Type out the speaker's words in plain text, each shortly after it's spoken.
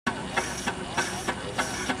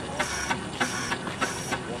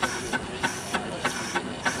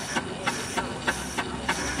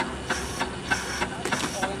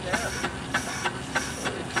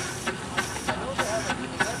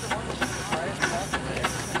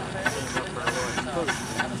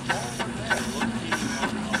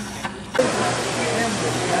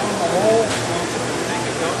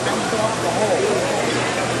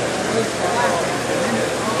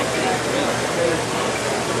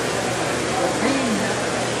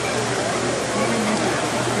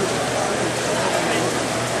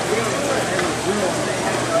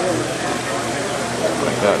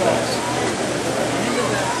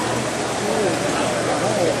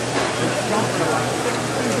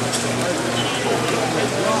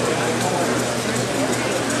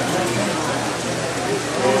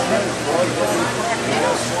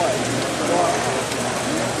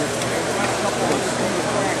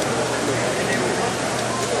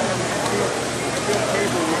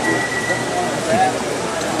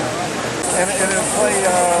And it'll play,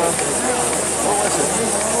 what was it?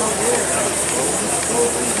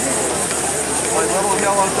 My Little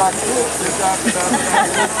Yellow Duck.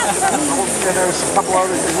 And there was a couple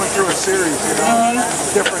others that went through a series, you know,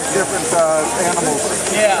 different animals.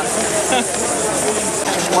 Yeah.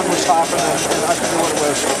 One was hopping, and I forget what it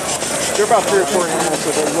was. There are about 3 or 4 animals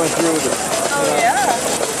that they went through with it. Oh, yeah.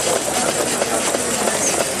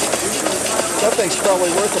 That thing's probably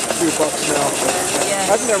worth a few bucks now. Yes.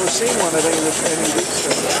 I've never seen one at any of these things.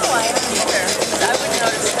 No, I haven't either. I would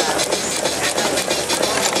notice that.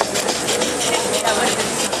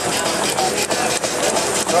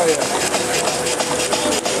 Oh, yeah.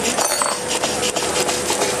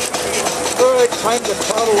 All right, time to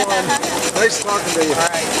toddle on. Nice talking to you. All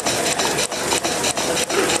right.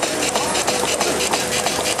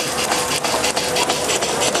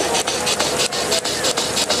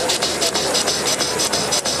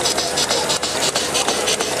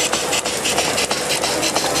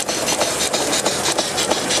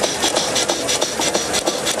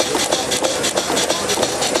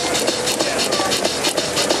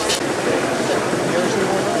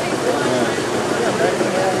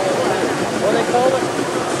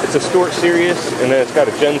 It's a Stuart Sirius, and then it's got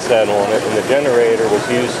a genset on it, and the generator was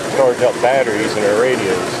used to charge up batteries in our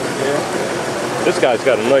radios. Yeah. This guy's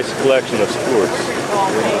got a nice collection of Stuarts.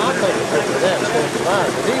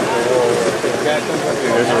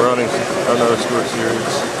 There's a running, another Stuart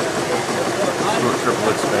Sirius. Stuart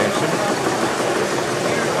triple expansion.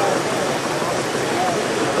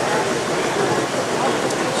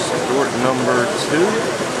 Stuart number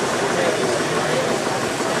 2.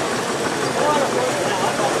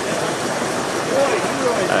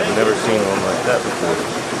 I've never seen one like that before.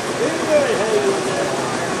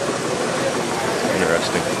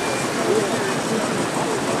 Interesting.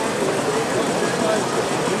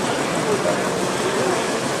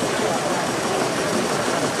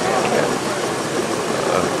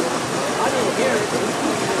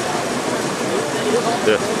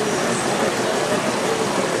 This.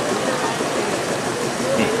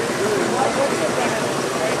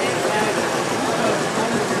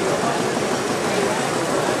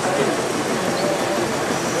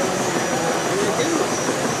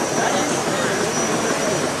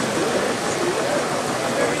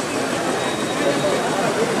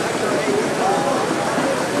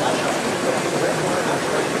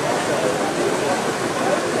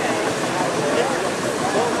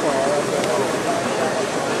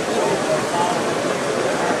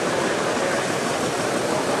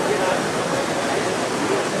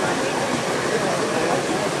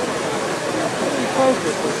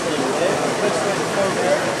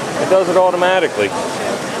 It does it automatically.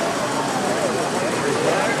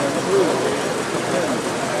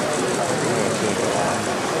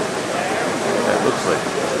 That looks like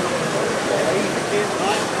it.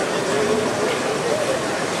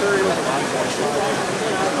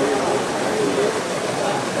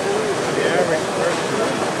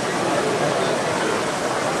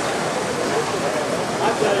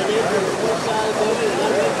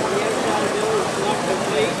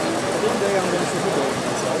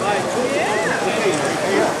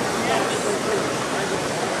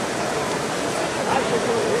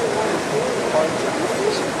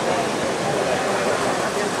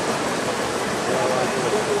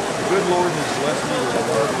 Good Lord has blessed me with a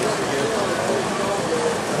marvelous gift.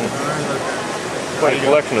 Quite a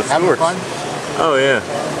collection of Stuarts. Oh yeah.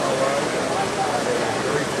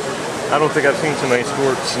 I don't think I've seen so many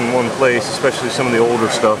Stuarts in one place, especially some of the older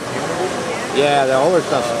stuff. Yeah, the older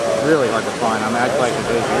stuff's really hard to find. I mean, I collected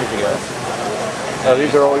those years ago. Oh,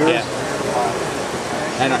 these are all yours? Yeah.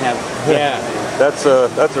 And I have, yeah. That's a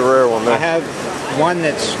rare one there. I have one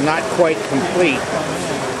that's not quite complete,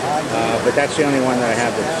 but that's the only one that I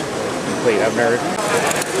have that's complete. I've never...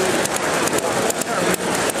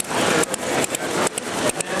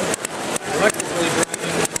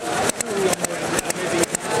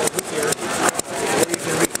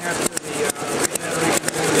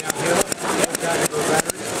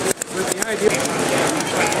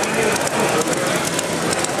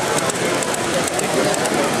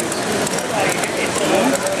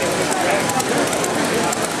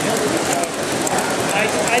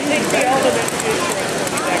 I think the ultimate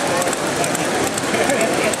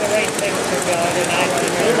is the right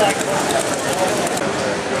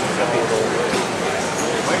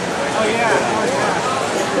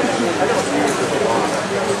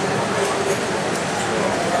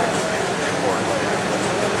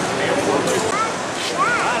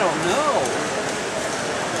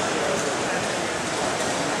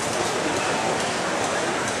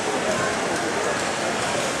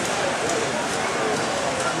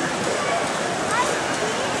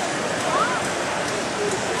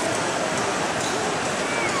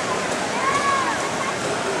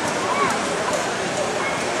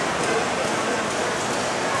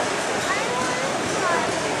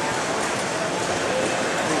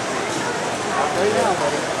Right now,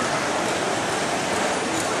 buddy.